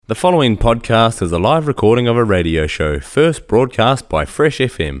The following podcast is a live recording of a radio show first broadcast by Fresh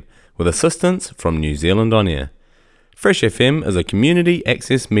FM with assistance from New Zealand On Air. Fresh FM is a community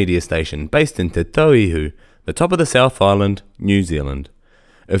access media station based in Te Tauihu, the top of the South Island, New Zealand.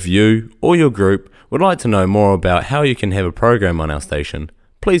 If you or your group would like to know more about how you can have a program on our station,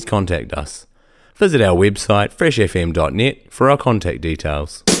 please contact us. Visit our website freshfm.net for our contact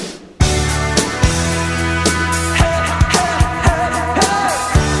details.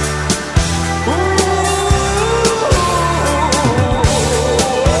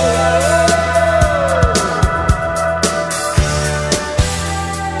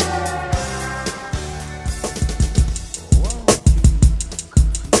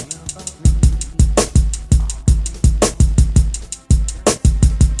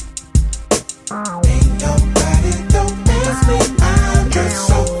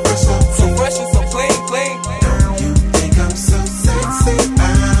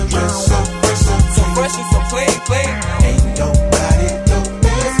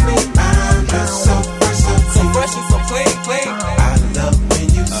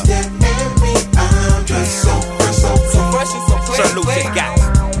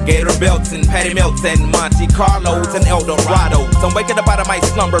 And Monte Carlos and Eldorados. I'm waking up out of my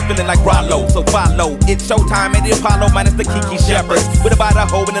slumber feeling like Rollo. So follow, it's showtime at the Apollo minus the Kiki Shepherds. With about a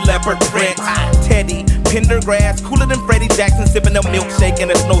hoe in the leopard print. Teddy, Pendergrass, cooler than Freddie Jackson, sipping a milkshake in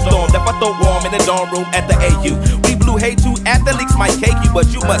a snowstorm. Left I throw warm in the dorm room at the AU. We blew hay too, athletes might cake you, but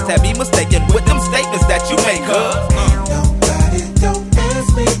you must have me mistaken with them statements that you make, Nobody don't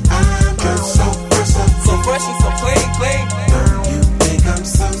ask me, I'm just so fresh and so clean. Girl, you think I'm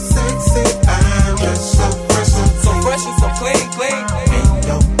so sexy, I'm just so fresh and so clean. Ain't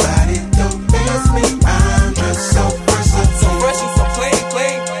nobody don't ask me, I'm just so fresh and so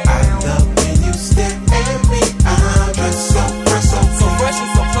clean. I love when you stare at me, I'm just so fresh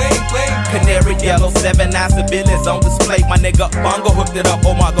and so clean. Canary yellow, 7 9 civilians on display. My nigga Bongo hooked it up.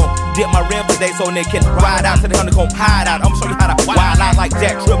 Oh my god, dip my rim today so they can ride out to the honeycomb hide out. I'm show you how to wild out like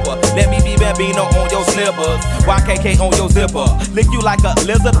Jack Tripper. Let me be Bambino on your slippers, YKK on your zipper. Lick you like a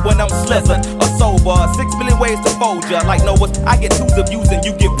lizard when I'm slizzard or sober. 6 million ways to fold ya. Like Noah's, I get 2s of views and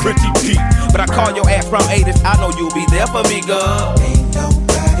you get pretty deep. But I call your ass from 80s, I know you'll be there for me, girl. Ain't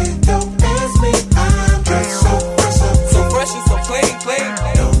nobody don't ask me, I'm just so fresh and so clean.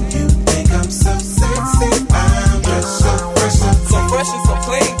 Don't you think I'm so sexy, I'm just so fresh and so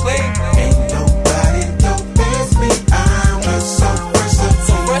clean. Ain't nobody don't ask me, I'm just so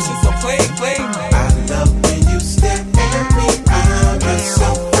fresh and so clean. I love when you stare at me, I'm just so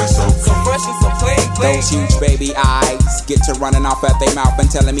fresh and so clean. Those huge baby eyes get to running off at their mouth and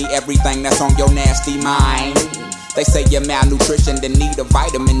telling me everything that's on your nasty mind. They say you're malnutrition, then need a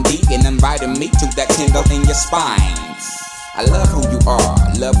vitamin D, and inviting me to that tingle in your spine. I love who you are,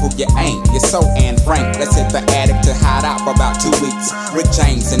 love who you ain't. You're so Anne Frank. Let's hit the attic to hide out for about 2 weeks. Rick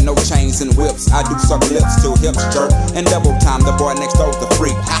James and no chains and whips. I do suck lips till hips jerk. And double time, the boy next door's the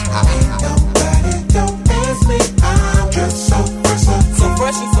freak. Ha ha ha. Ain't nobody don't ask me, I'm just so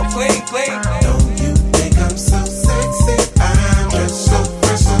fresh and so clean. Don't you think I'm so sexy, I'm just so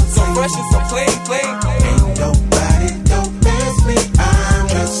fresh and so clean. Ain't nobody don't ask me, I'm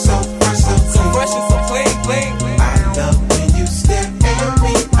just so fresh and so clean. I love when you stare at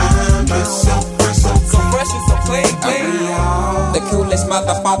me, I'm just so fresh and so clean. The coolest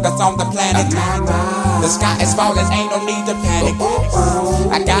motherfuckers on the planet. The sky is falling, ain't no need to panic.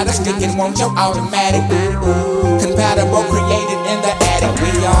 I got a stick and want your automatic. Compatible, created in the attic.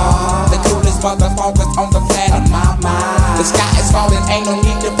 We are the coolest motherfuckers on the planet. The sky is falling, ain't no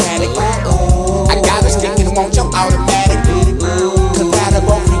need to panic. I got a stick and want your automatic.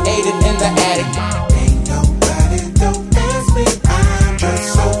 Compatible, created in the attic. Ain't nobody don't ask me, I'm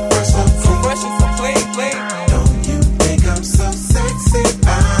just so fresh and so clean. Don't you think I'm so sexy,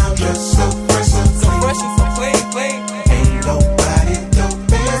 I'm just so fresh and so clean. Ain't nobody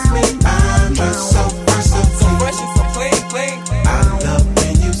don't ask me, I'm just so fresh and so clean. I love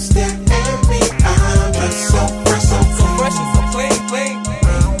when you stare at me, I'm just so fresh and so clean. Ain't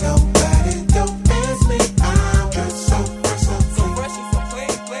nobody don't ask me, I'm just so fresh and so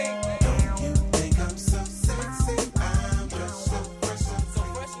clean. Don't you think I'm so sexy, I'm just so fresh and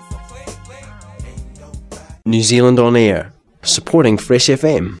so clean. Ain't nobody. New Zealand On Air, supporting Fresh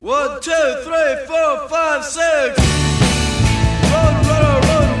FM. 1, 2, 3, 4, 5, 6. Run, runner.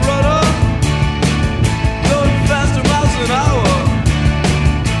 Going faster miles an hour.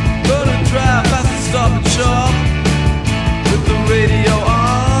 Gonna drive fast and stop and shop. With the radio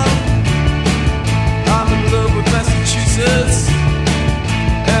on. I'm in love with Massachusetts.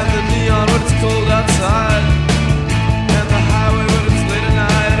 And the neon when it's cold outside. And the highway when it's late at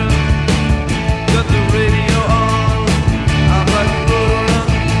night.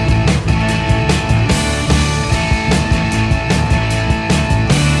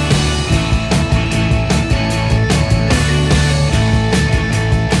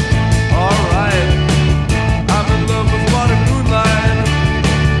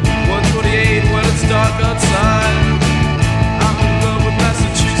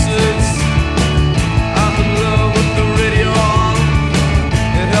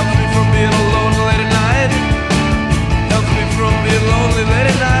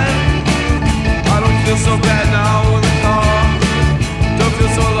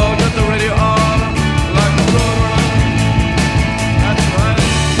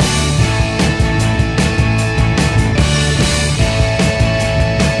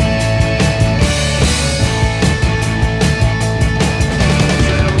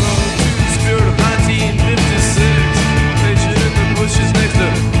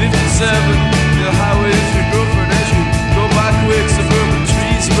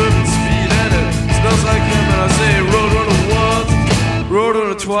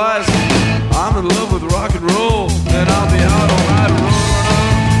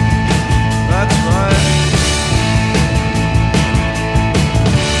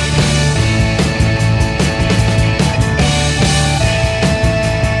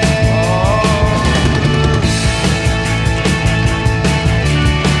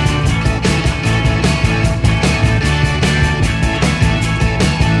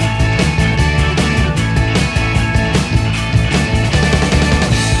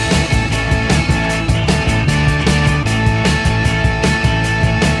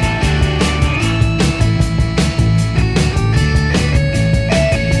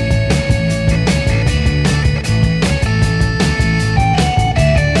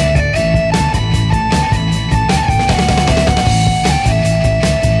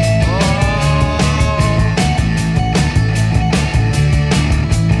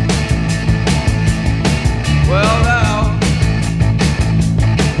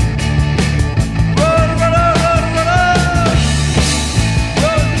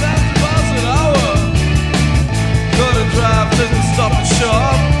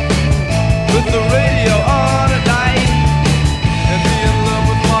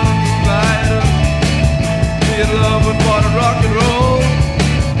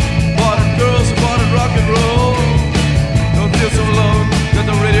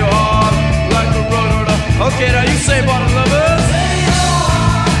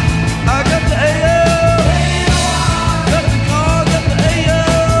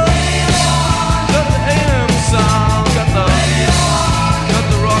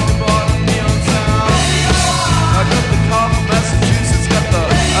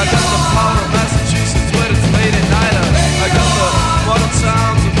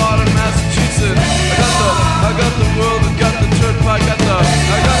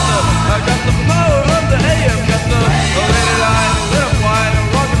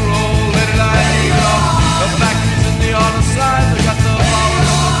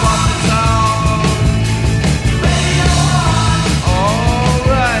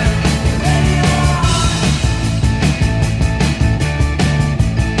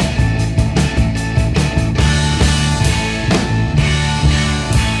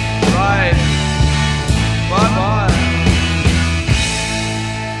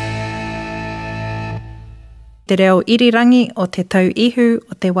 te reo irirangi o te tau ihu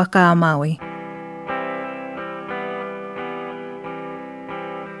o te waka a Māui.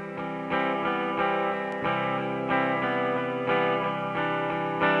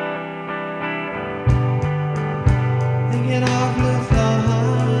 Thinking of blue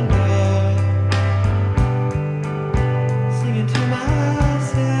thunder, singing to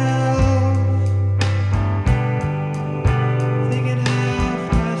myself, thinking how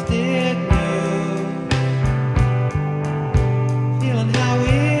fast it moves, feeling how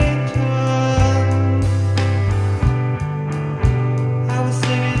it turns. I was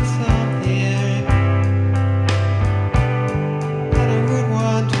singing something that I would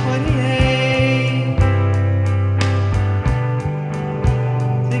 128.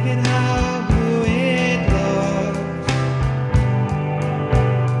 Thinking how blue it looks,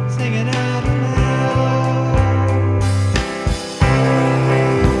 singing out loud.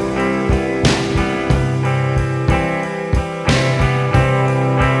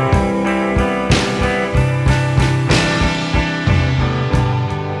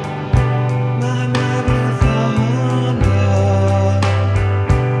 My blue thunder,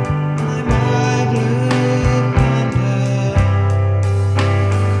 my blue thunder.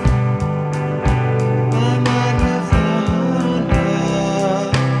 My blue thunder,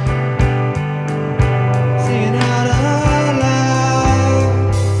 singing out aloud.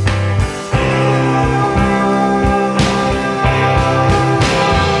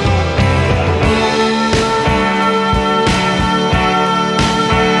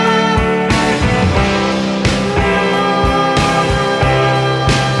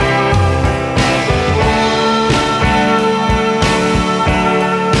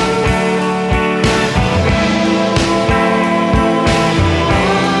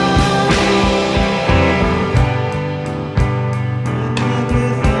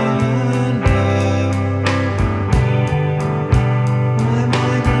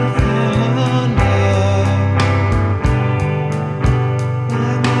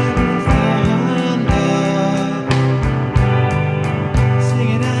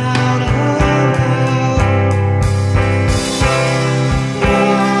 Singing out aloud.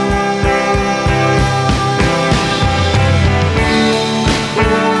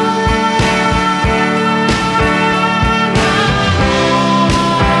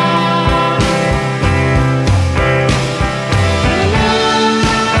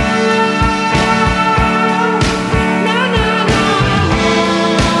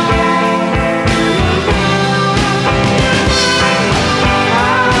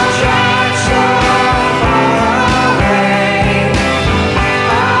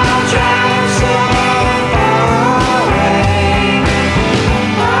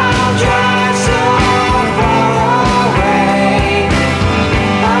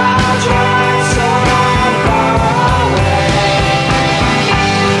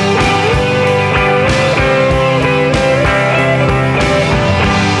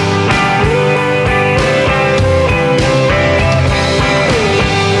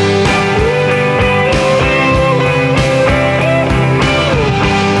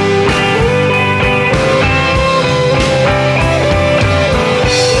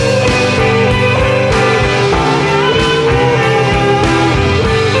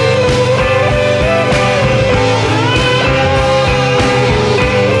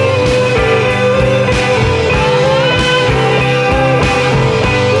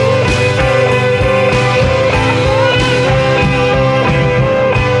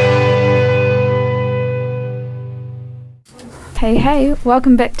 Hey,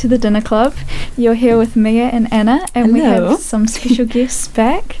 welcome back to the Dinner Club. You're here with Mia and Anna, and we Hello. have some special guests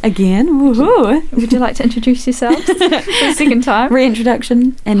back. Again, woohoo! Would you like to introduce yourselves for the second time?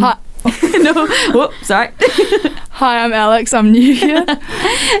 Reintroduction and Hi. no, whoops, sorry. Hi, I'm Alex. I'm new here.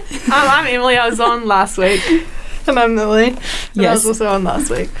 I'm Emily. I was on last week. And I'm Lily. And I Yes. was also on last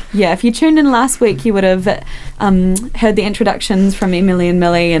week. Yeah, if you tuned in last week, you would have heard the introductions from Emily and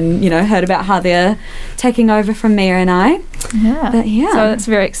Millie, and heard about how they're taking over from Mia and I. Yeah. But yeah, So it's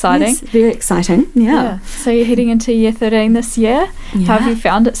very exciting. Yes, very exciting. Yeah. So you're heading into year 13 this year. How have you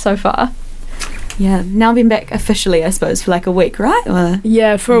found it so far? Yeah. Now been back officially, I suppose, for like a week, right? Or,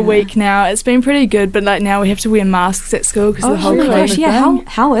 Yeah, for a week now. It's been pretty good, but like now we have to wear masks at school because of the whole my COVID gosh, thing. yeah.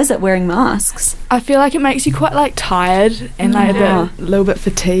 How is it wearing masks? I feel like it makes you quite like tired and like a little bit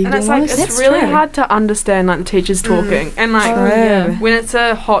fatigued. And it's like almost. it's really true. hard to understand like the teachers talking, and like True. when it's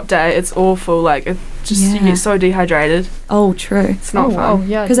a hot day, it's awful. Like it just you Yeah. get so dehydrated. Oh, true. It's not fun.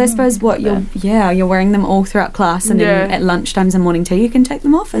 yeah. Because I suppose you're wearing them all throughout class, and Yeah. then at lunchtimes and morning tea you can take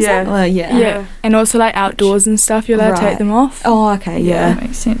them off. Is Yeah. it? Or, yeah. Yeah, and also like outdoors and stuff, you're allowed to Right. take them off. Oh, okay. Yeah. That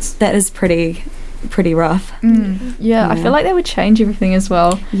makes sense. That is pretty pretty rough. Yeah, I feel like they would change everything as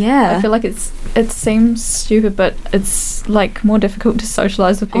well. Yeah. I feel like it seems stupid, but it's like more difficult to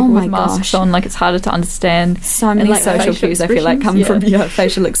socialise with people my with masks gosh. on. Like it's harder to understand. So And, many like, social facial cues I feel like come from expressions,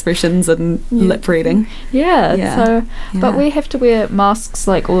 facial expressions and lip reading. Yeah. Yeah. So, but Yeah. we have to wear masks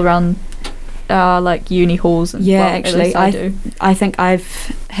like all around our like uni halls. And, Yeah, well, at actually, least I do. I think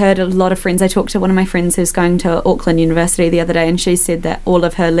I've heard a lot of friends. I talked to one of my friends who's going to Auckland University the other day, and she said that all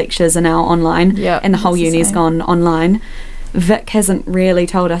of her lectures are now online, and the whole it's the uni's same. gone online. Vic hasn't really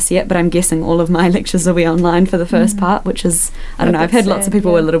told us yet, but I'm guessing all of my lectures will be online for the first part, which is, I don't know, I've heard lots of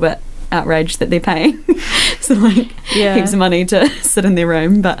people a little bit outraged that they're paying so like heaps of money to sit in their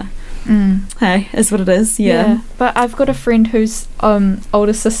room, but hey, it's what it is. But I've got a friend whose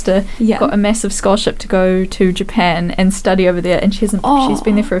older sister got a massive scholarship to go to Japan and study over there, and she's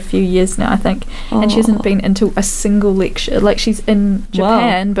been there for a few years now, I think, and she hasn't been into a single lecture. Like she's in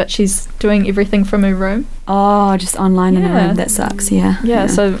Japan, but she's doing everything from her room. Just online in a room. That sucks. Yeah,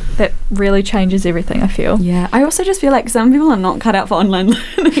 so that really changes everything, I feel. Yeah, I also just feel like some people are not cut out for online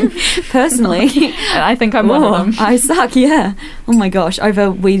learning. Personally, and I think I'm one of them. I suck. Yeah. Oh my gosh.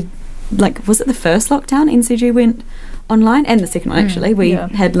 Was it the first lockdown? NCG went online, and the second one actually. We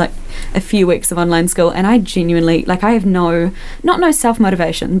had like a few weeks of online school, and I genuinely I have no self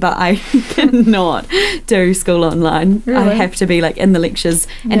motivation, but I cannot do school online. Really? I have to be like in the lectures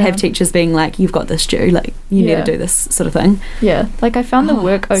and have teachers being like, "You've got this, Stu. Like you need to do this," sort of thing. Yeah, like I found the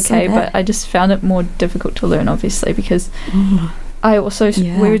work so okay, bad. but I just found it more difficult to learn, obviously, because I also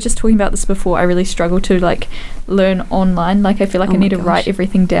we were just talking about this before. I really struggle to like learn online. Like I feel like I need to write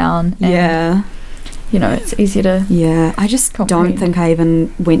everything down. And, you know, it's easier to. Yeah, I just don't think I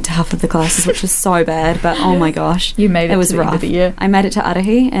even went to half of the classes, which is so bad. But oh my gosh, you made it. It was to the rough. end of the year. I made it to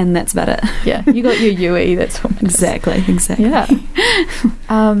Arahi, and that's about it. Yeah, you got your UE. That's what matters. Exactly. Yeah.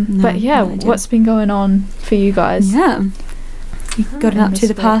 But yeah, what's been going on for you guys? Yeah. You got up to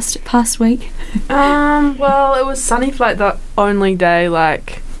the past week? Well, it was sunny for like the only day,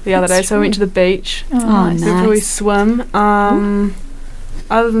 like the other day. So we went to the beach. Nice. Went for a swim.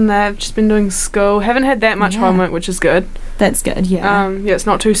 Other than that, I've just been doing school. Haven't had that much homework, which is good. That's good. Yeah. Yeah, it's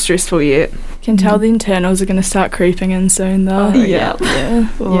not too stressful yet. Can tell the internals are going to start creeping in soon, though. Yeah.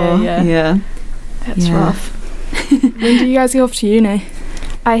 That's rough. When do you guys go off to uni?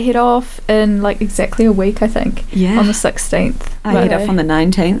 I head off in like exactly a week, I think. Yeah. On the 16th. I head off on the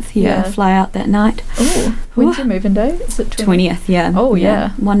 19th. Yeah. Fly out that night. Oh, when's your moving day? Is it 20th? Yeah. Oh,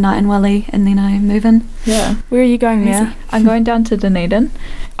 yeah. One night in Willie, and then I move in. Yeah. Where are you going now? I'm going down to Dunedin.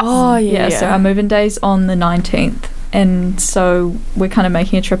 Oh, yeah. So our moving day's on the 19th. And so we're kind of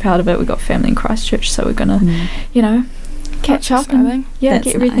making a trip out of it. We've got family in Christchurch, so we're going to, you know, catch up and That's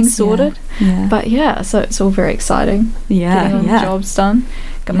get everything nice, sorted. Yeah. But yeah, so it's all very exciting. Getting all the jobs done.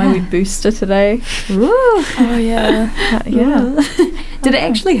 Got my wee booster today. Ooh. Oh yeah. Did it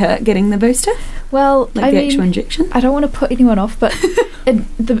actually hurt getting the booster? Well, like the actual injection? I don't want to put anyone off, but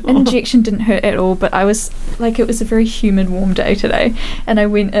the injection didn't hurt at all. But I was like, it was a very humid, warm day today, and I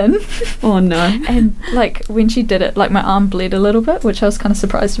went in. Oh no! And like when she did it, like my arm bled a little bit, which I was kind of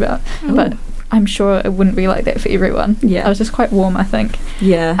surprised about. Ooh. But I'm sure it wouldn't be like that for everyone. Yeah. I was just quite warm, I think.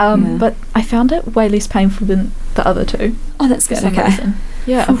 Yeah. But I found it way less painful than the other two. Oh, that's good. Okay. Reason.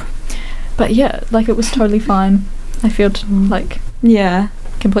 Yeah. But yeah, like it was totally fine. I feel like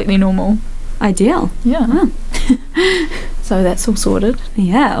completely normal. Ideal. Yeah. Wow. So that's all sorted.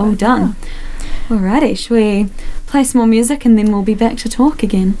 Yeah, all done. Alrighty, shall we play some more music and then we'll be back to talk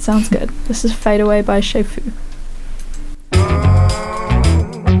again? Sounds good. This is Fade Away by Shefu.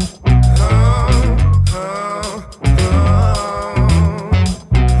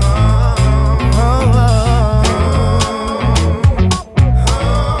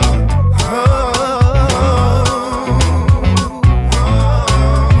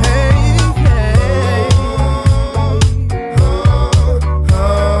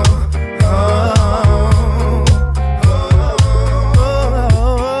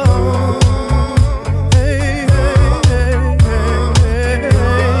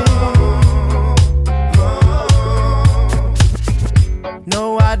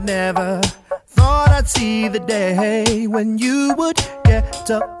 The day when you would get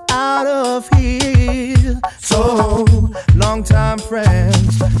up out of here. So, long-time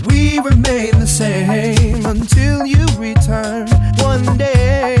friends, we remain the same until you return. One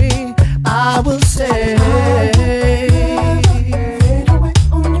day, I will say,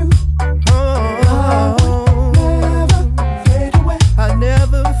 I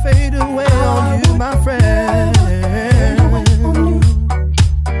never fade away on you, my friend.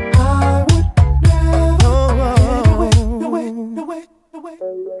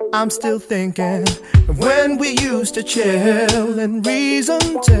 I'm still thinking of when we used to chill and reason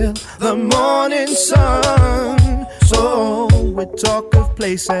till the morning sun. So we talk of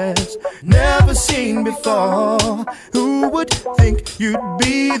places never seen before. Who would think you'd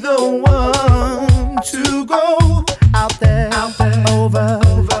be the one to go out there, over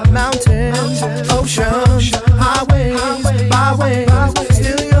mountains, oceans, highways, byways?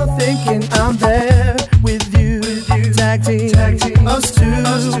 Still you're thinking I'm there with you, tag team us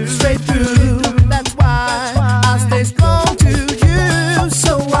two, straight through. That's why I stay strong to you.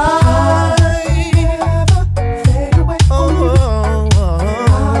 So why?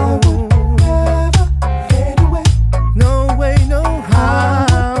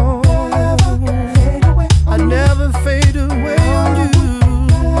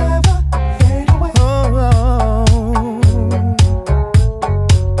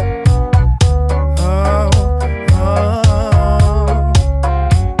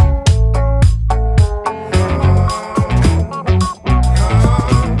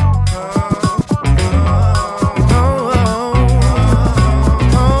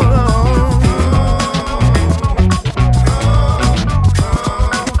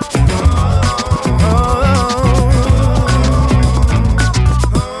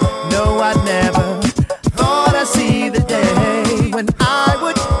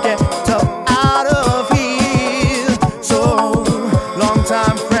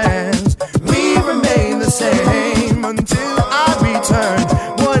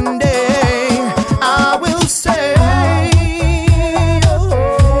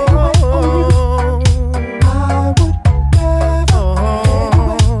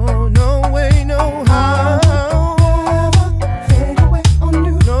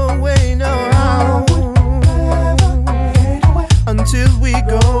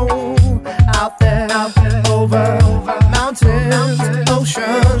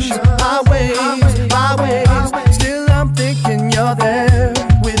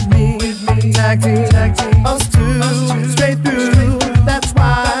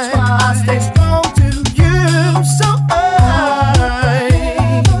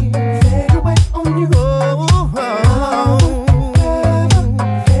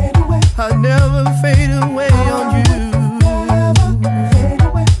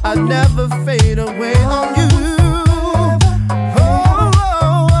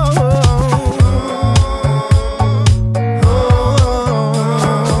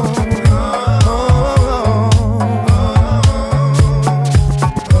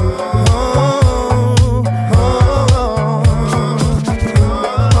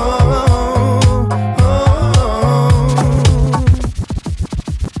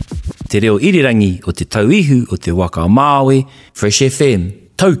 Te reo irirangi o te tauihu o te waka Māui, Fresh FM,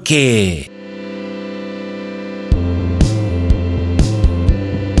 tau kē!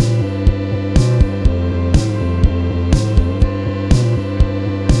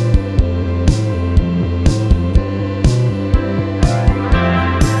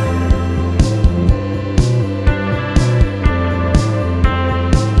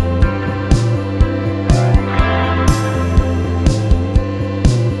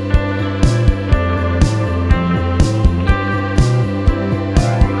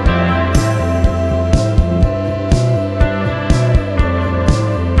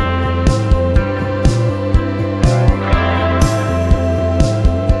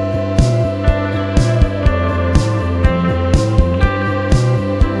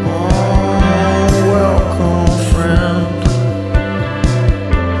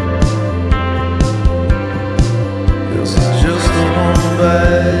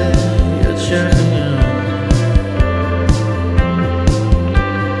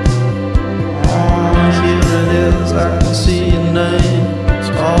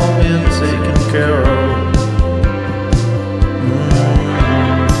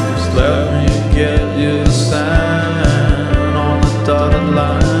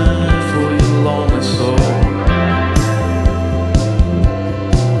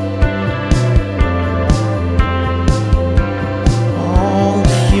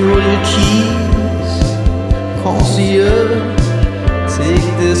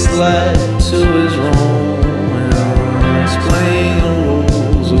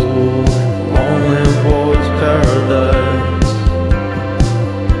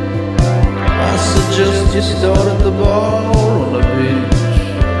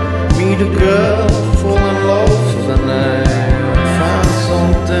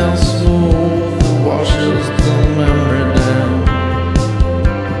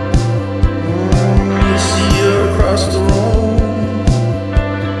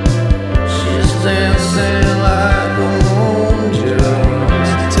 Dancing like a moon,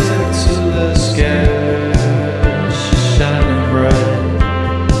 just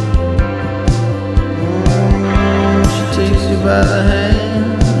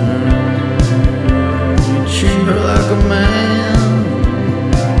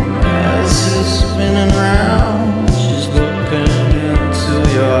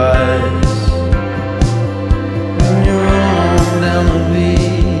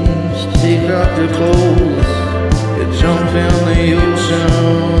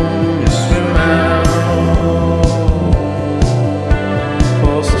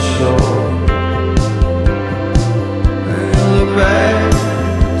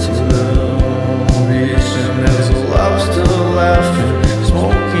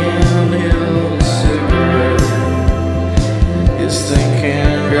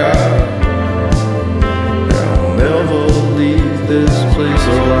place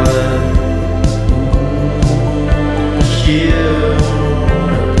alive. Here,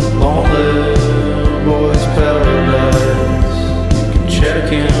 lonely boys paradise. You can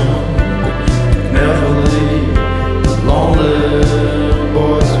check in, never leave. Lonely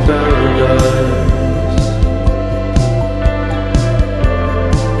boys paradise.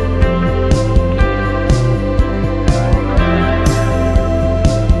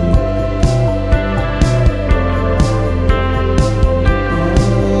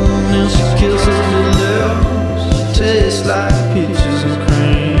 Tastes like peaches and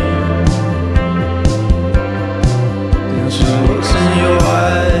cream. Then she looks in your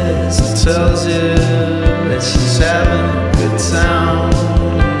eyes and tells you that she's having a good time,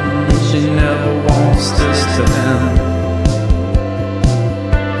 and she never wants this to end.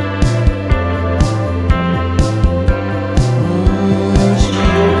 She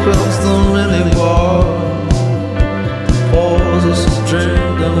opens the mini bar, pours us a drink,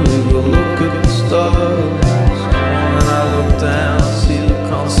 then we go look at the stars. Down, see the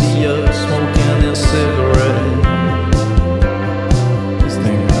concierge smoking a cigarette. Just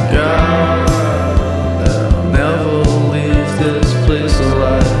think, God, that I'll never leave this place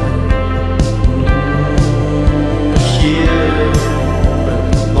alive. Here,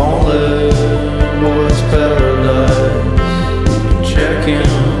 lonely boys paradise. You can check in,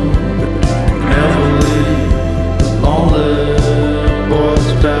 never leave. Lonely boys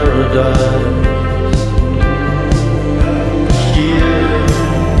paradise.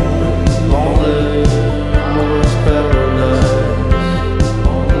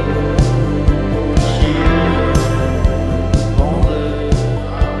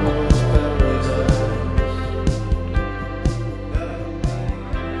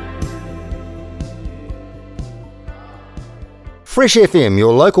 Fresh FM,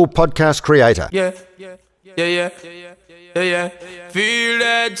 your local podcast creator. Yeah. Feel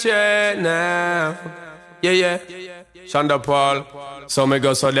that chat now. Yeah. Shonda Paul. So me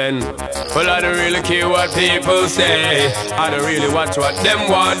go so then. Well, I don't really care what people say. I don't really watch what them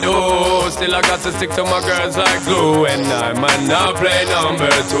want do. Still I got to stick to my girls like glue. And I might not play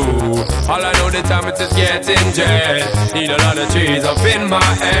number 2. All I know the time it is getting jet. Need a lot of trees up in my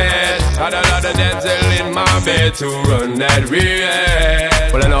head. Got a lot of damsel in my bed to run that real.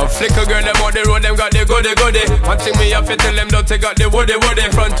 Well, I know flicker girl, them on the road, them got the goody. One thing me have to tell them, don't they got the woody.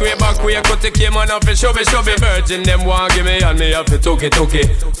 Front way, back way, cut the came on off and shove it. Virgin, them want give me and me have to took it.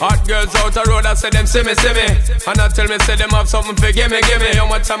 Hot girls out the road, I say them see me. And I tell me, say them have something for gimme. How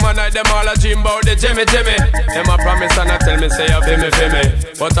much time I night, them all a dream about the Jimmy. Them a promise and I tell me, say you feel me.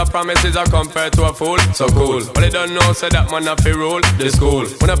 But a promise is a compared to a fool, so cool. But they don't know, say that man have to rule the school.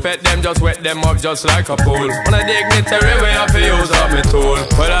 When I pet them, just wet them up just like a pool. When I dignitary way, I have to use up my tool.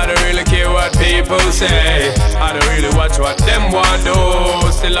 Well, I don't really care what people say. I don't really watch what them want do.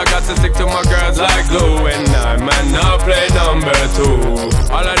 Still I got to stick to my girls like glue. And I might not play number 2.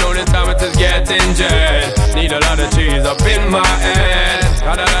 All I know this time it is getting jet. Need a lot of cheese up in my head.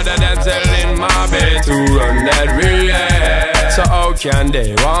 Got a lot of damsel in my bed to run that real. So how can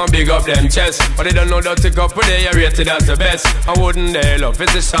they want big up them chest? But they don't know that to go for they are rated as the best. I wouldn't they love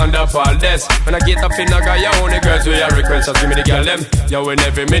it's the sound of all this. When I get up in I got your only girls with your request, just give me the girl them. Yo, in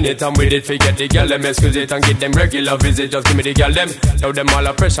every minute I'm with it, forget the girl them. Excuse it and get them regular visit, just give me the girl them. Yo, them all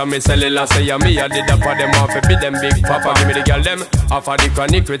a pressure, me sell it last say me. I did that for them off, be them big papa, give me the girl them. Off of the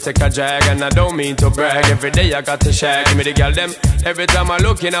chronic, we take a drag, and I don't mean to brag. Every day I got to shag, give me the girl them. Every time I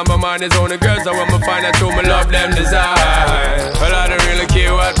look in, my mind is only girls. I want me find out who me love them desire. Well, I don't really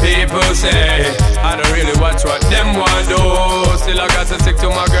care what people say. I don't really watch what them want do. Still I got to stick to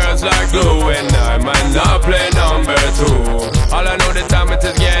my girls like glue. And I might not play number 2. All I know the time it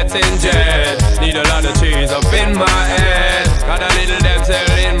is getting jet. Need a lot of cheese up in my head. Got a little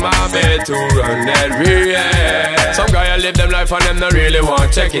damsel in my bed to run that real. Some guy I live them life and them not really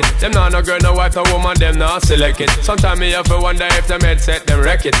want check it. Them not no girl, no wife, no woman, them not select it. Sometimes me have to wonder if them headset them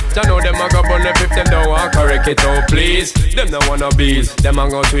wreck it. I know them a go on the fifth, them don't want correct it. Oh please, them no wanna bees. Them a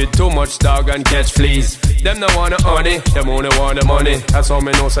go tweet too much dog and catch fleas. Them no wanna honey, them only want the money. That's how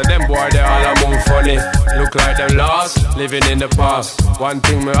me know so them boy they all a move funny. Look like them lost, living in the past. One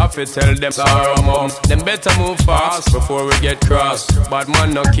thing me have to tell them sorrow mom. Them better move fast before we get crossed. Bad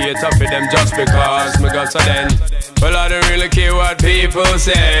man no care cater for them just because me got so then. Well, I don't really care what people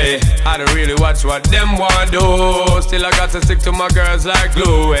say. I don't really watch what them want do. Still I got to stick to my girls like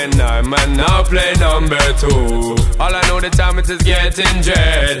glue. And I might now play number 2. All I know the time it is getting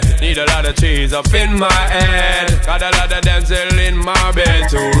dread. Need a lot of cheese up in my head. Got a lot of them still in my bed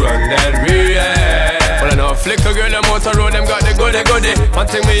to run that real. Well, I know flicker girl, them out the road, them got the goody. One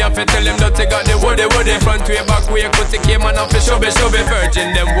thing me have to tell them that they got the woody. Front way, back way, cut the came and off the shove it.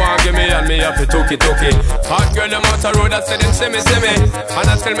 Virgin, them want give me and me have to took it. Hot girl, them out the road, I say them see me. And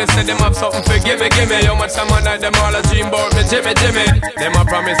I tell me, say them have something for gimme. How much time I night, them all a dream about me, Jimmy. Them a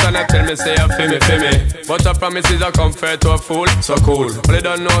promise and I tell me, say a for me. But a promise is a comfort to a fool, so cool. Well, they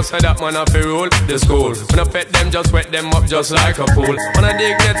don't know, say that man have to rule the school. When I pet them, just wet them up just like a pool. When I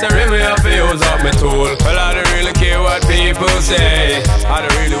dignitary, me have to use up my tool. Well, I don't really care what people say. I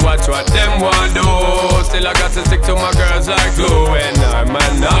don't really watch what them want do. Still I got to stick to my girls like glue. And I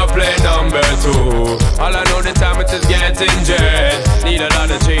might not play number 2. All I know the time it is getting dread. Need a lot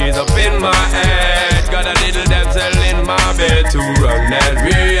of cheese up in my head. Got a little damsel in my bed to run that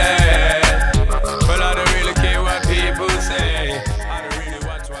real. Well, I don't really care what people say. I don't really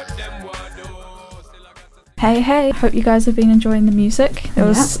watch what them want do. Hey, hope you guys have been enjoying the music. There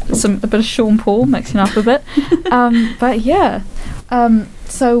was a bit of Sean Paul mixing up a bit. But yeah.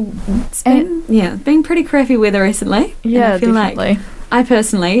 So it's been pretty crappy weather recently. Yeah, I feel definitely. Like I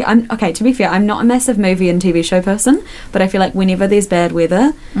personally, to be fair, I'm not a massive movie and TV show person, but I feel like whenever there's bad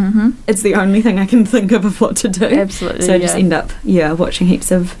weather, it's the only thing I can think of what to do. Absolutely. So I just end up watching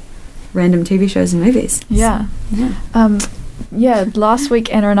heaps of random TV shows and movies. Yeah. Last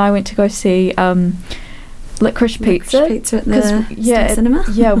week Anna and I went to go see Licorice Pizza at the State Cinema.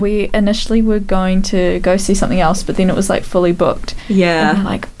 Yeah, we initially were going to go see something else, but then it was like fully booked. Yeah. And we're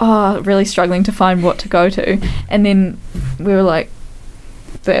like, really struggling to find what to go to. And then we were like,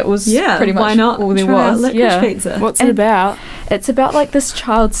 that was pretty much why not all there try out was. Licorice Pizza? What's it about? It's about like this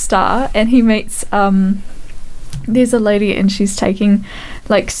child star, and he meets there's a lady and she's taking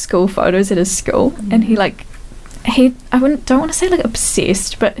like school photos at his school, and he don't want to say like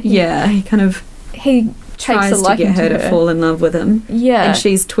obsessed, but he tries to get her to fall in love with him. Yeah. And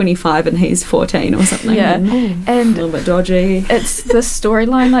she's 25 and he's 14 or something. Yeah. And a little bit dodgy. It's the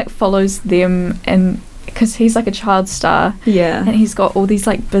storyline like follows them, and because he's like a child star. Yeah. And he's got all these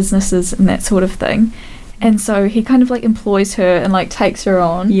like businesses and that sort of thing. And so he kind of like employs her and like takes her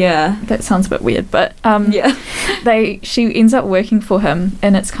on. Yeah. That sounds a bit weird, but she ends up working for him,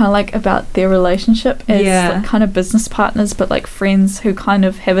 and it's kind of like about their relationship as like kind of business partners, but like friends who kind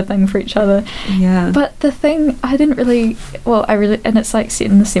of have a thing for each other. Yeah. But the thing and it's like set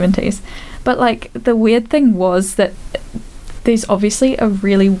in the 70s, but like the weird thing was that there's obviously a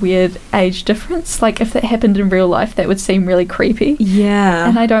really weird age difference. Like if that happened in real life, that would seem really creepy. Yeah.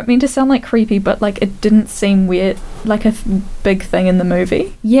 And I don't mean to sound like creepy, but like it didn't seem weird, like a big thing in the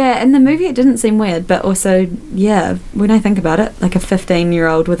movie. Yeah, in the movie it didn't seem weird, but also, when I think about it, like a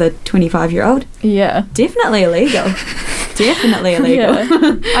 15-year-old with a 25-year-old. Yeah. Definitely illegal. Definitely illegal.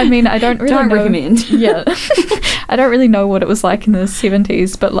 Yeah. I mean, I don't really know. Recommend. Yeah. I don't really know what it was like in the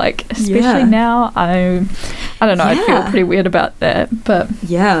 70s, but like especially now, I don't know, I feel pretty weird about that, but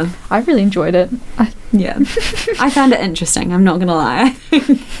I really enjoyed it. I found it interesting, I'm not gonna lie.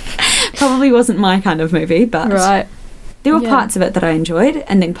 Probably wasn't my kind of movie, but there were parts of it that I enjoyed,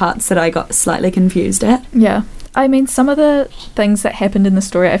 and then parts that I got slightly confused at. Yeah. I mean, some of the things that happened in the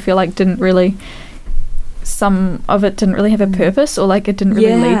story I feel like some of it didn't really have a purpose, or like it didn't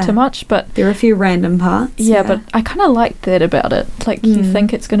really lead to much, but there were a few random parts. But I kind of liked that about it. Like you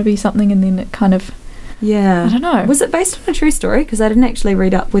think it's going to be something, and then it kind of I don't know. Was it based on a true story? Because I didn't actually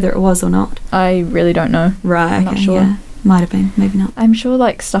read up whether it was or not. I really don't know. Right. I'm not sure. Yeah. Might have been, maybe not. I'm sure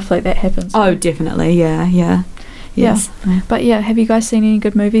like stuff like that happens. Oh, definitely. Yeah. Yes. But have you guys seen any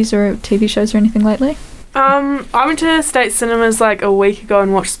good movies or TV shows or anything lately? I went to State Cinemas like a week ago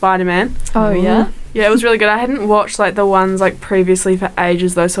and watched Spider-Man. Oh, yeah? Yeah, it was really good. I hadn't watched like the ones like previously for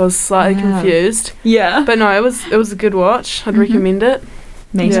ages though, so I was slightly confused. Yeah. But no, it was a good watch. I'd recommend it.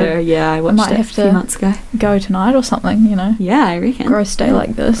 Me too. Yeah, I watched it a few months ago. Go tonight or something, you know. Yeah, I reckon. Gross day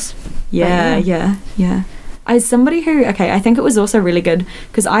like this. Yeah. As somebody who, I think it was also really good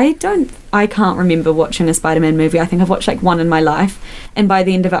because I can't remember watching a Spider-Man movie. I think I've watched like one in my life, and by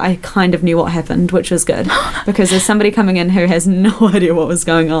the end of it I kind of knew what happened, which was good because as somebody coming in who has no idea what was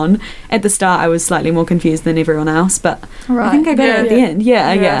going on, at the start I was slightly more confused than everyone else, but I think I got it at the end. Yeah,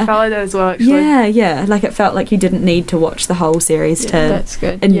 I felt like that as well, actually. Yeah, like it felt like you didn't need to watch the whole series to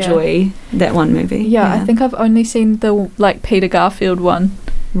enjoy that one movie. Yeah, I think I've only seen the like Peter Garfield one.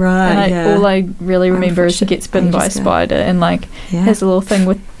 Right, and all I really remember is he gets bitten by a spider and like has a little thing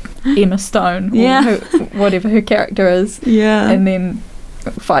with Emma Stone, or Yeah. whatever her character is, and then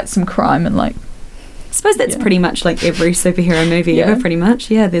fight some crime and like. I suppose that's pretty much like every superhero movie ever, pretty much.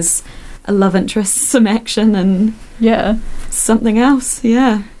 Yeah, there's a love interest, some action, and something else.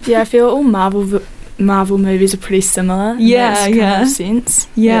 Yeah. Yeah, I feel all Marvel movies are pretty similar. in Yeah, this kind of yeah. sense.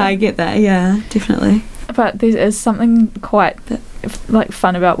 Yeah, I get that. Yeah, definitely. But there is something quite like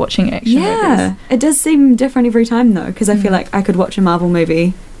fun about watching action movies. It does seem different every time though, because I feel like I could watch a Marvel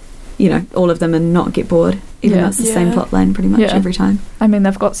movie, you know, all of them and not get bored, even though it's the same plot line pretty much every time. I mean,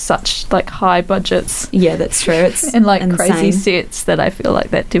 they've got such like high budgets. Yeah, that's true. It's and like insane. crazy sets that I feel like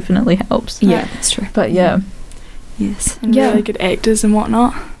that definitely helps. Yeah, that's true. But yeah. Yes. And really good actors and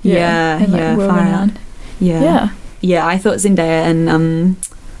whatnot. Yeah, and, like, yeah, well fire. renowned. Yeah. Yeah, I thought Zendaya and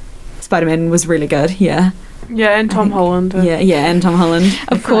Spider-Man was really good. Yeah. Yeah, and Tom Holland. Yeah, and Tom Holland.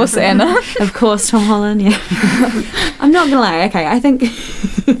 Of course, Anna. Of course, Tom Holland, yeah. I'm not gonna lie, okay, I think...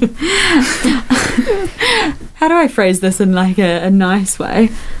 How do I phrase this in, like, a nice way?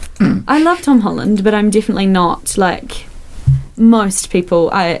 I love Tom Holland, but I'm definitely not, like, most people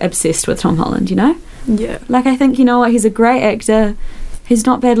are obsessed with Tom Holland, you know? Yeah. Like, I think, you know what, he's a great actor. He's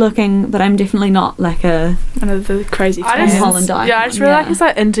not bad looking, but I'm definitely not like a one of the crazy Tom Holland icon. Yeah, I just really like his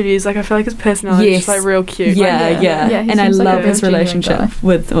like interviews. Like I feel like his personality is just like real cute. Yeah, like, yeah. And I love his relationship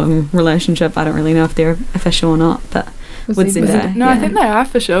with relationship. I don't really know if they're official or not, but with Zendaya. No, I think they are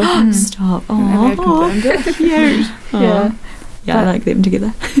official. Stop. They've confirmed it. Cute. Yeah. Yeah, I like them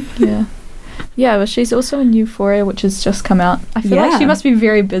together. Yeah. Yeah, well, she's also in Euphoria, which has just come out. I feel like she must be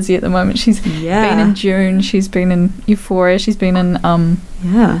very busy at the moment. She's been in June, she's been in Euphoria, she's been in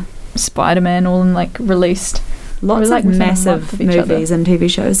Spider-Man, all in like released. Lots like of within a month massive of each other. movies and TV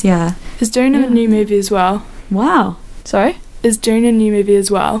shows, yeah. Is Dune a new movie as well? Wow. Sorry? Is Dune a new movie as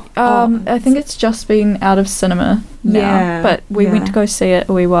well? I think it's just been out of cinema now, Yeah, but we went to go see it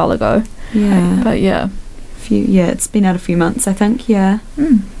a wee while ago. Yeah. But yeah. It's been out a few months, I think, that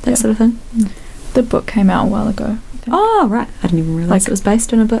sort of thing. The book came out a while ago. Oh, right. I didn't even realise it was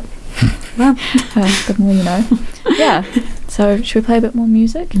based on a book. Wow. The more you know. Yeah. So, should we play a bit more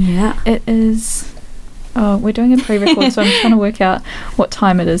music? Yeah. It is... Oh, we're doing a pre-record, so I'm trying to work out what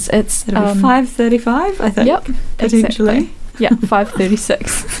time it is. It'll be 5:35, I think. Yep. Potentially. Exactly. Yeah,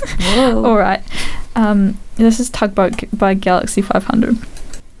 5:36. Whoa. All right. This is Tugboat by Galaxy 500.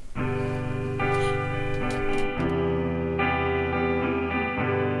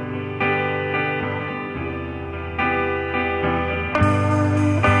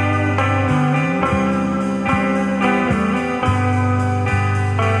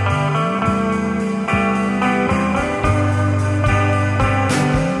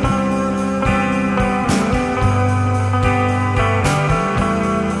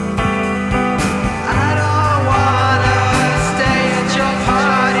 Stay at your party.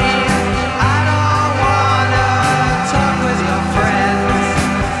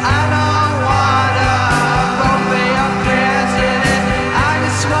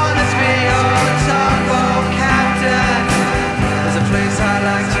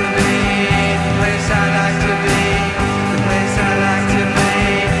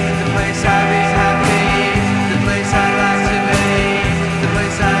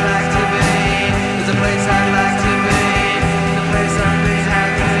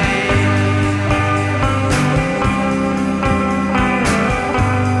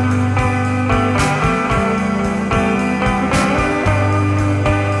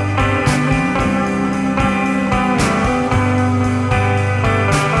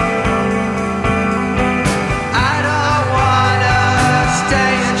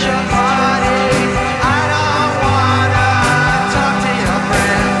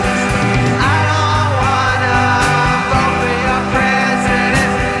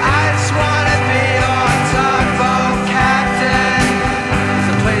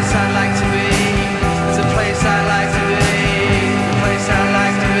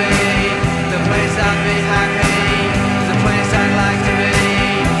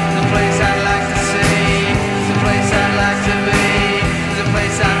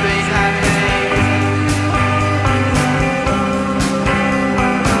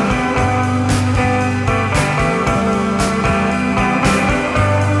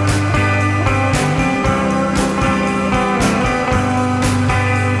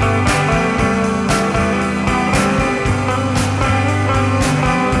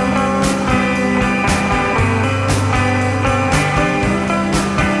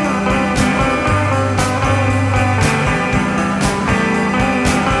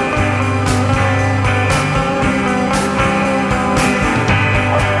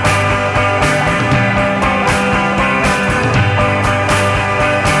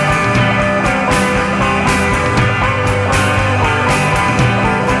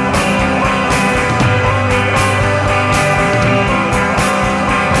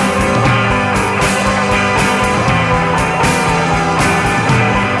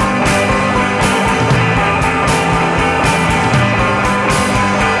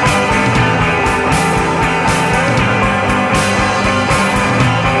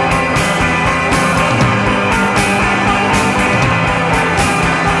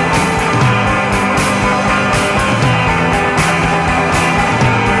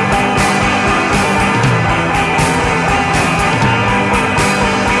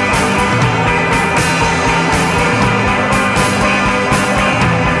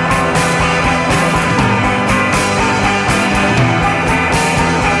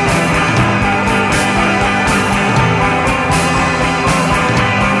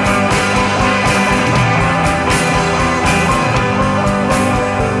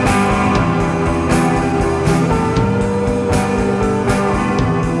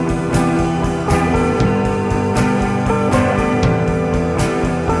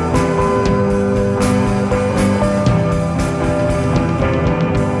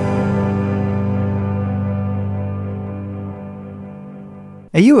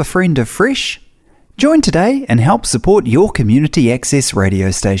 Are you a friend of Fresh? Join today and help support your community access radio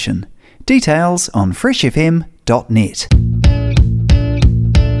station. Details on freshfm.net.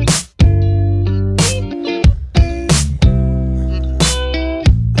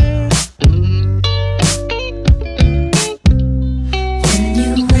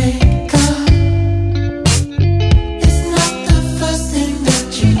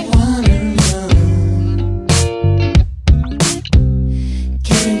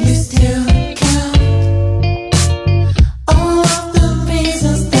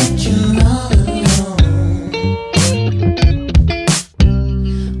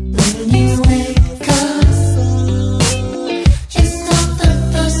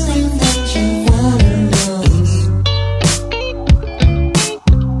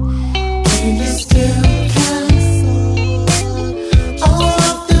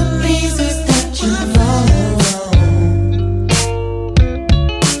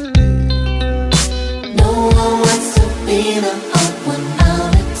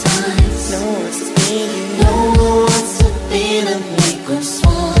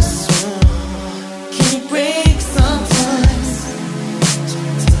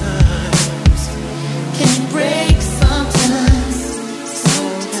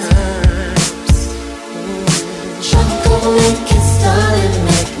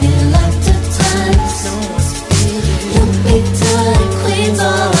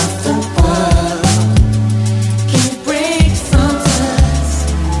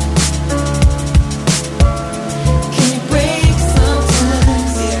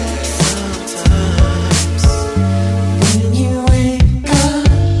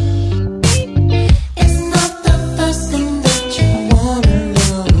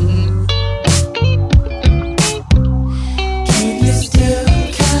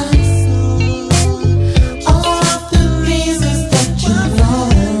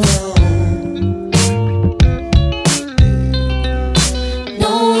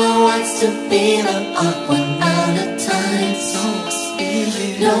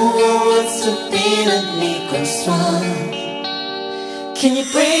 Can you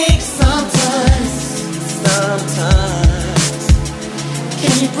break sometimes? Sometimes.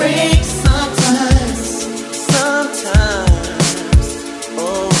 Can you break sometimes? Sometimes.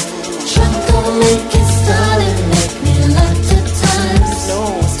 Oh. Try to go make it start and make me like the times. No,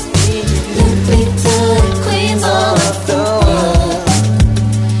 you big time queens all of the world.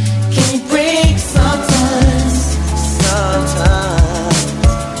 Can you break sometimes? Sometimes.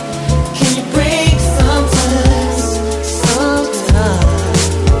 Can you break sometimes? Sometimes.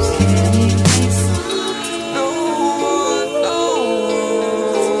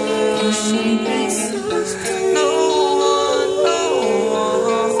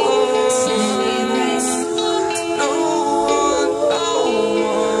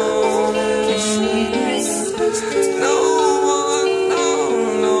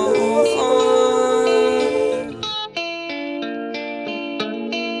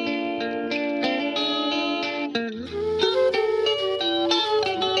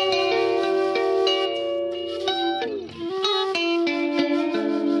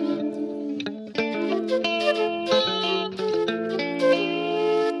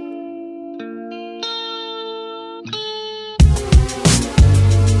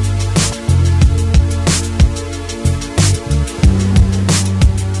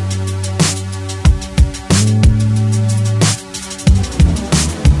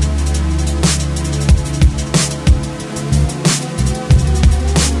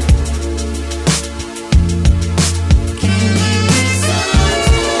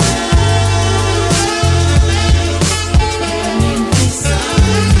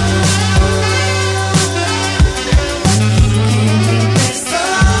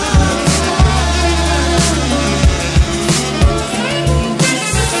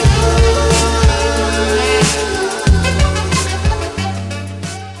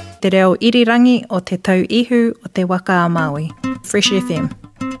 Te reo irirangi o te tau ihu o te waka a Māui. Fresh FM.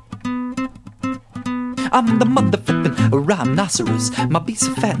 I'm the motherfucking rhinoceros. My beats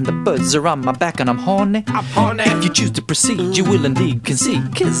are fat and the birds are on my back and I'm horny. If you choose to proceed, you will indeed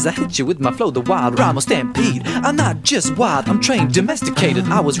concede. 'Cause I hit you with my flow, the wild rhyme will stampede. I'm not just wild, I'm trained, domesticated.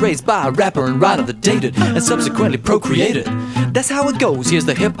 I was raised by a rapper and writer that dated and subsequently procreated. That's how it goes. Here's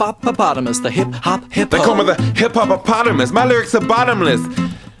the hip-hop-opotamus, the hip-hop. They call me the hip-hop-opotamus. My lyrics are bottomless.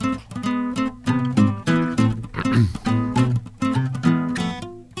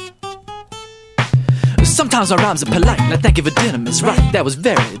 Sometimes our rhymes are polite, like thank you for dinner, Miss Right. That was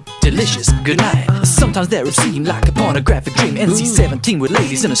very delicious, good night. Sometimes they're obscene, like a pornographic dream. NC-17 with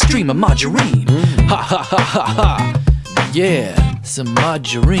ladies in a stream of margarine. Ha ha ha ha ha. Yeah. some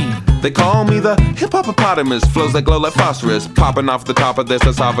margarine. They call me the hip-hop-opotamus, flows that glow like phosphorus, popping off the top of this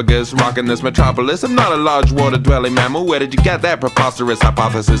esophagus, rocking this metropolis. I'm not a large water-dwelling mammal. Where did you get that preposterous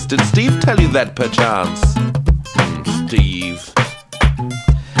hypothesis? Did Steve tell you that perchance? Steve.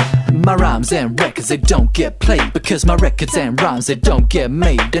 My rhymes and records, they don't get played, because my records and rhymes, they don't get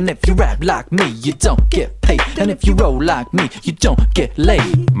made. And if you rap like me, you don't get paid. And if you roll like me, you don't get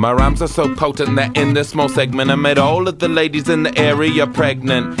laid. My rhymes are so potent that in this small segment I made all of the ladies in the area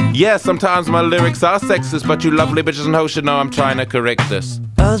pregnant. Yeah, sometimes my lyrics are sexist, but you lovely bitches and hoes should know I'm trying to correct this.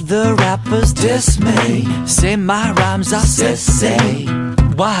 Other rappers diss me, say my rhymes are sexy.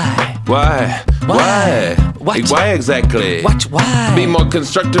 Why? Why? Why? Why exactly? Why? Be more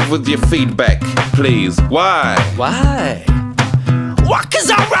constructive with your feedback, please. Why? Why? Why?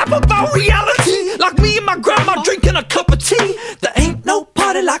 'Cause I rap about reality, like me and my grandma drinking a cup of tea. There ain't no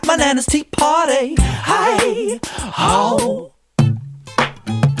party like my nana's tea party. Hey, ho.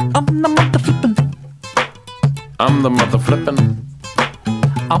 I'm the mother flippin'. I'm the mother flippin'.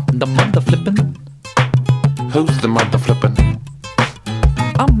 I'm the mother flippin'. Who's the mother flippin'?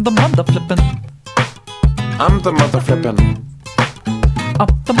 I'm the mother flippin'. I'm the mother flippin'. I'm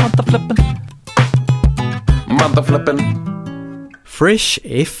the mother flippin'. Mother flippin'. Fresh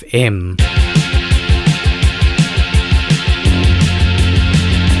FM.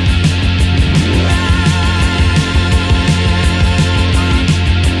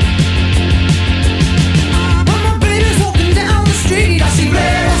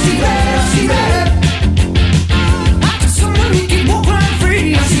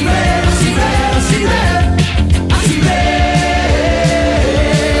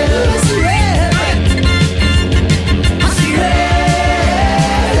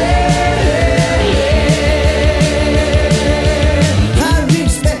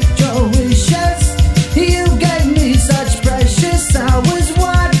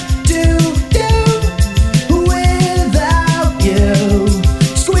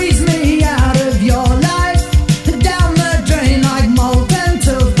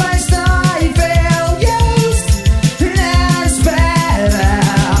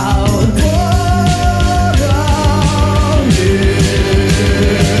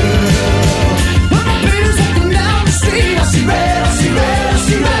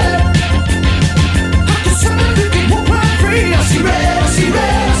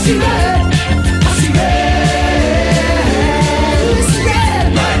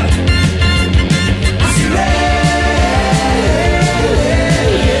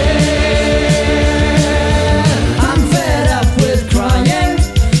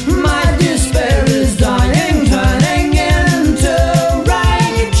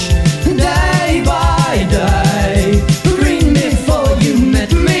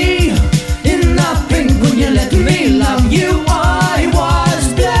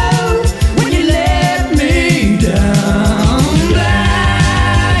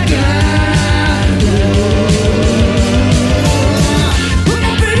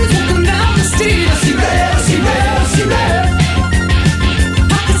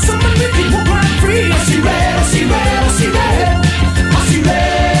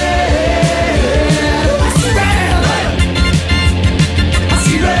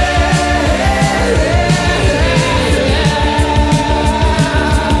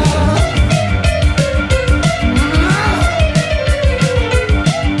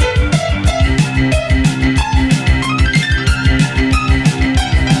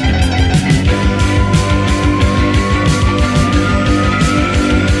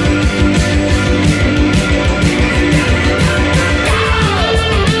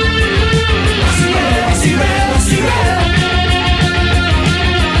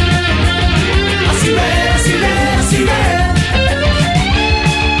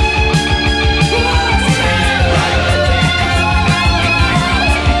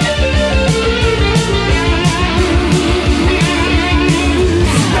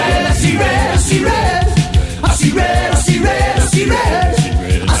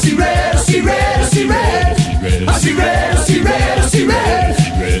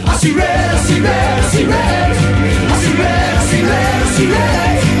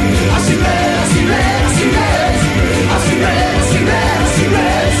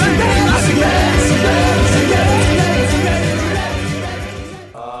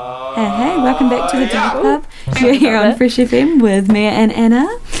 Welcome back to the Dinner Club. You're here on Fresh FM with Mia and Anna.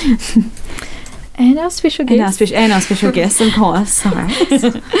 And our special guest. And our special guest, of course. Sorry.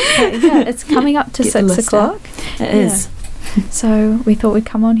 Yeah, it's coming up to 6 o'clock. It is. So we thought we'd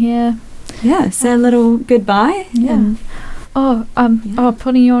come on here. Yeah, say a little goodbye. Yeah.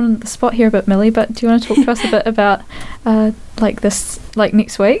 Putting you on the spot here a bit, Millie, but do you want to talk to us a bit about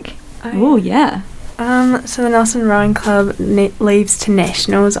next week? Oh, yeah. So the Nelson Rowing Club leaves to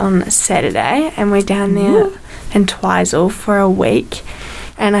Nationals on Saturday, and we're down there in Twizel for a week.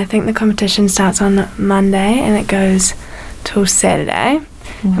 And I think the competition starts on Monday and it goes till Saturday. Wow.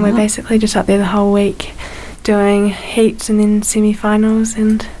 And we're basically just up there the whole week doing heats and then semi-finals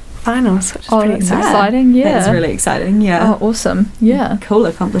and finals, which is pretty exciting. Yeah, that's really exciting. Yeah. Oh, awesome. Yeah, cool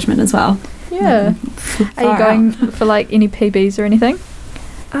accomplishment as well. Yeah. Are you going for like any PBs or anything?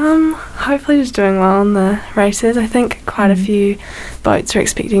 Hopefully just doing well on the races. I think quite a few boats are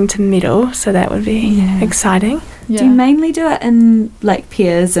expecting to medal, so that would be exciting. Yeah. Do you mainly do it in like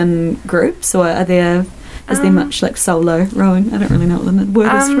pairs and groups, or is there much like solo rowing? I don't really know what the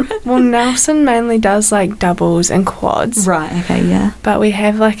word is for it. Well, Nelson mainly does like doubles and quads. Right, okay, yeah. But we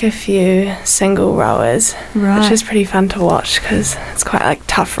have like a few single rowers, which is pretty fun to watch because it's quite like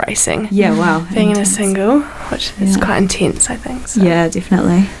tough racing. Yeah, wow. Being in a single, which is quite intense, I think. So. Yeah,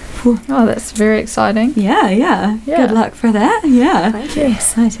 definitely. Oh, that's very exciting. Yeah. Good luck for that. Yeah. Thank you.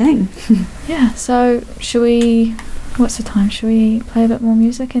 Exciting. Yeah, so what's the time? Should we play a bit more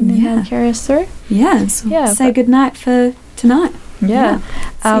music and then carry us through? Yeah. Say goodnight for tonight. Yeah.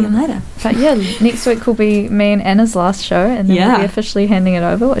 See you later. But yeah, next week will be me and Anna's last show, and then we'll be officially handing it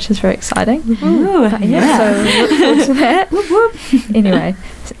over, which is very exciting. Ooh, so look forward to that. Anyway,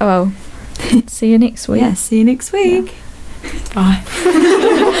 see you next week. Yeah, see you next week. Yeah. Bye.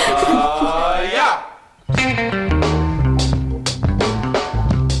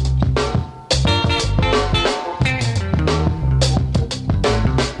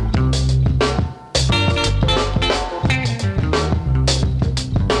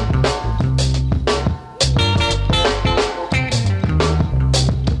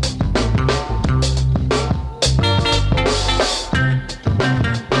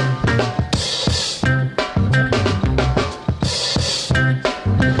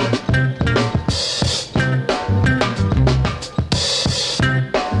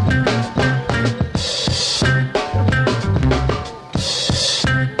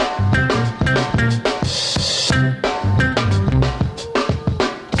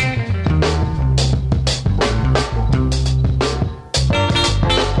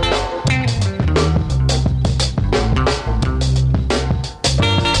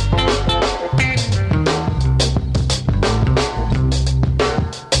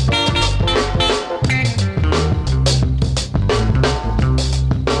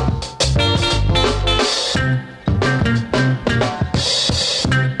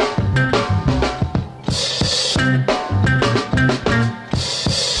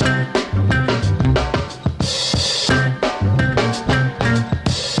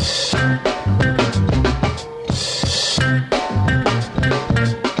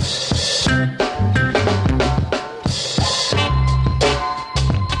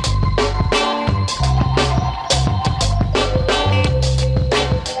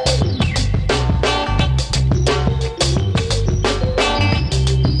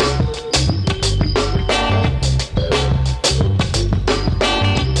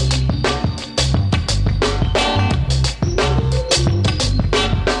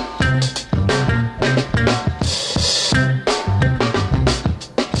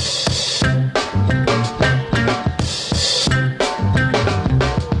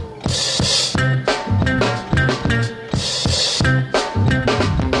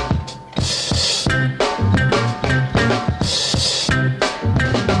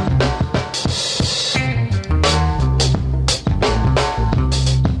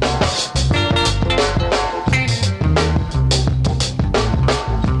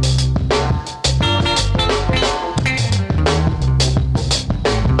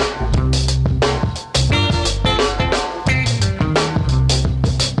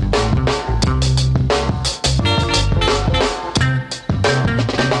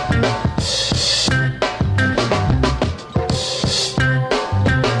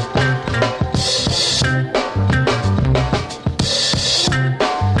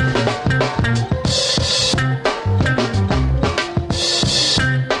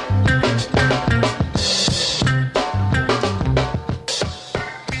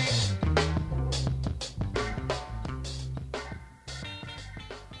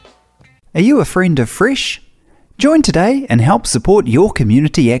 Are you a friend of Fresh? Join today and help support your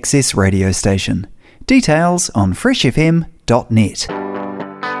community access radio station. Details on freshfm.net.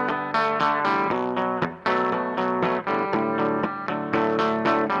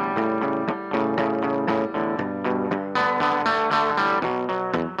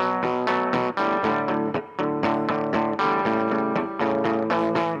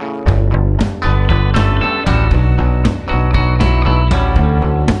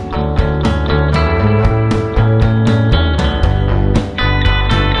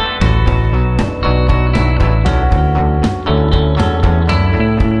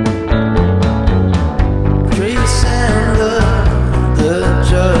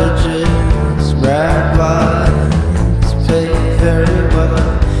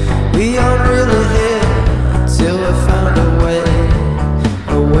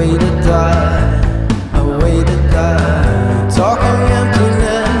 way to die, a way to die. Talking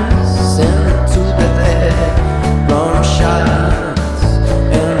emptiness into the air, long shots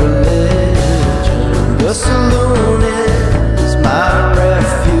and religion. The saloon is my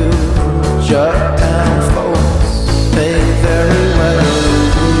refuge. Uptown folks pay very well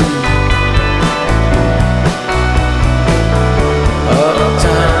indeed.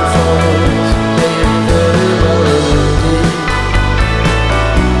 Uptown folks pay very well indeed.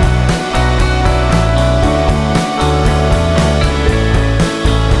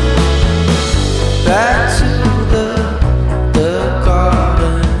 Back to the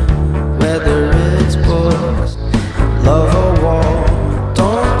garden, whether it's books, love or war.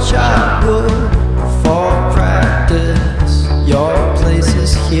 Don't chop wood for practice. Your place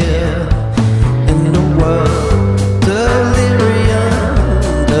is here in the world. Delirium,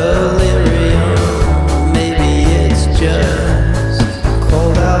 delirium. Maybe it's just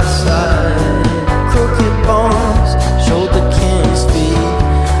cold outside. Crooked bones, shoulder king's feet.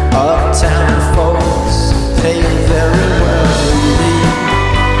 Uptown folks pay very well indeed.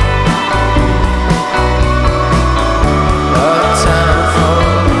 Uptown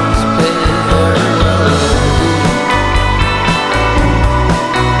folks pay very well indeed.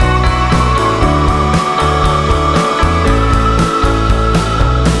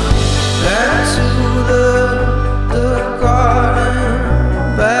 Back to the garden,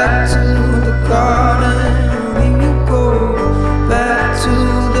 back to the garden, we will go. Back to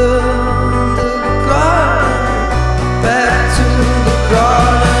the garden, back to the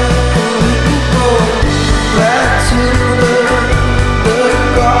garden, we will go. Back to the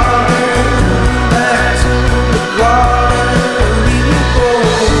garden, back to the garden, we will go.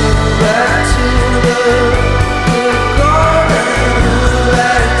 Back to the garden,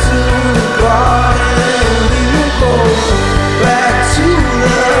 back to the garden, we will go. Back to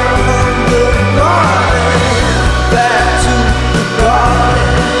the garden, back to the garden,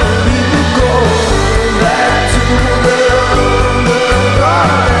 we will go. Back to the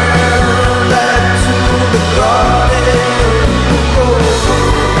garden, back to the garden, we will go.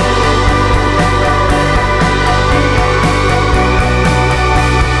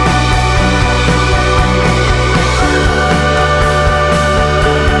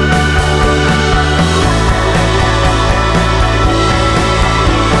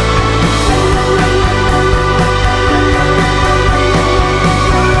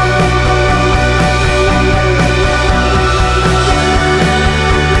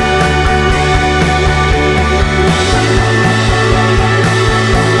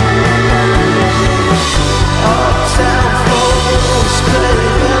 Uptown folks pay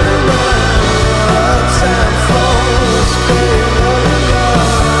very well. Uptown folks pay very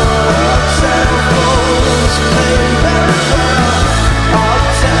well. Uptown folks pay very well.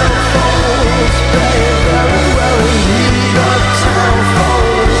 Uptown folks pay very well indeed. Uptown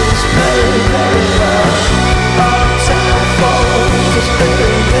folks pay very well. Uptown folks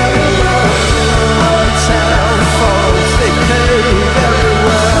pay very well. Uptown folks, they pay very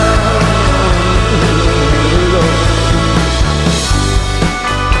well.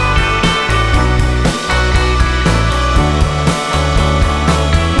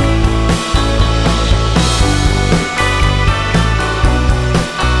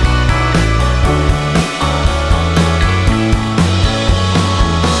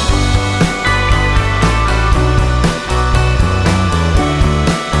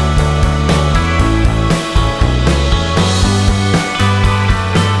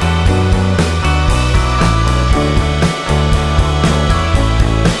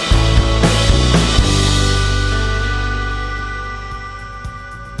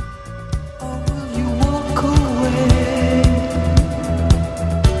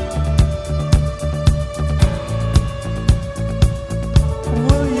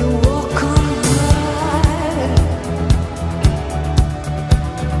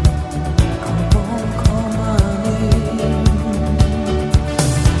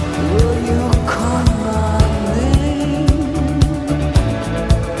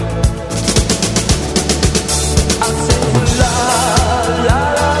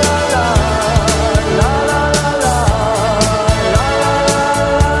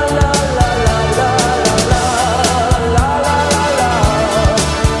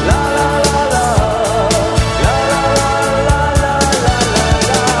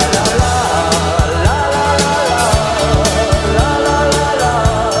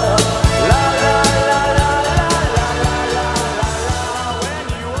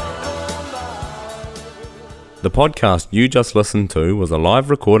 The podcast you just listened to was a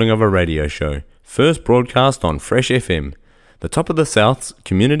live recording of a radio show, first broadcast on Fresh FM. the top of the South's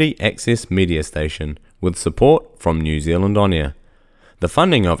community access media station, with support from New Zealand On Air. The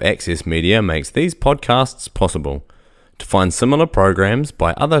funding of Access Media makes these podcasts possible. To find similar programs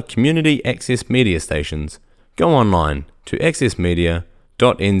by other community access media stations, go online to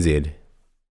accessmedia.nz.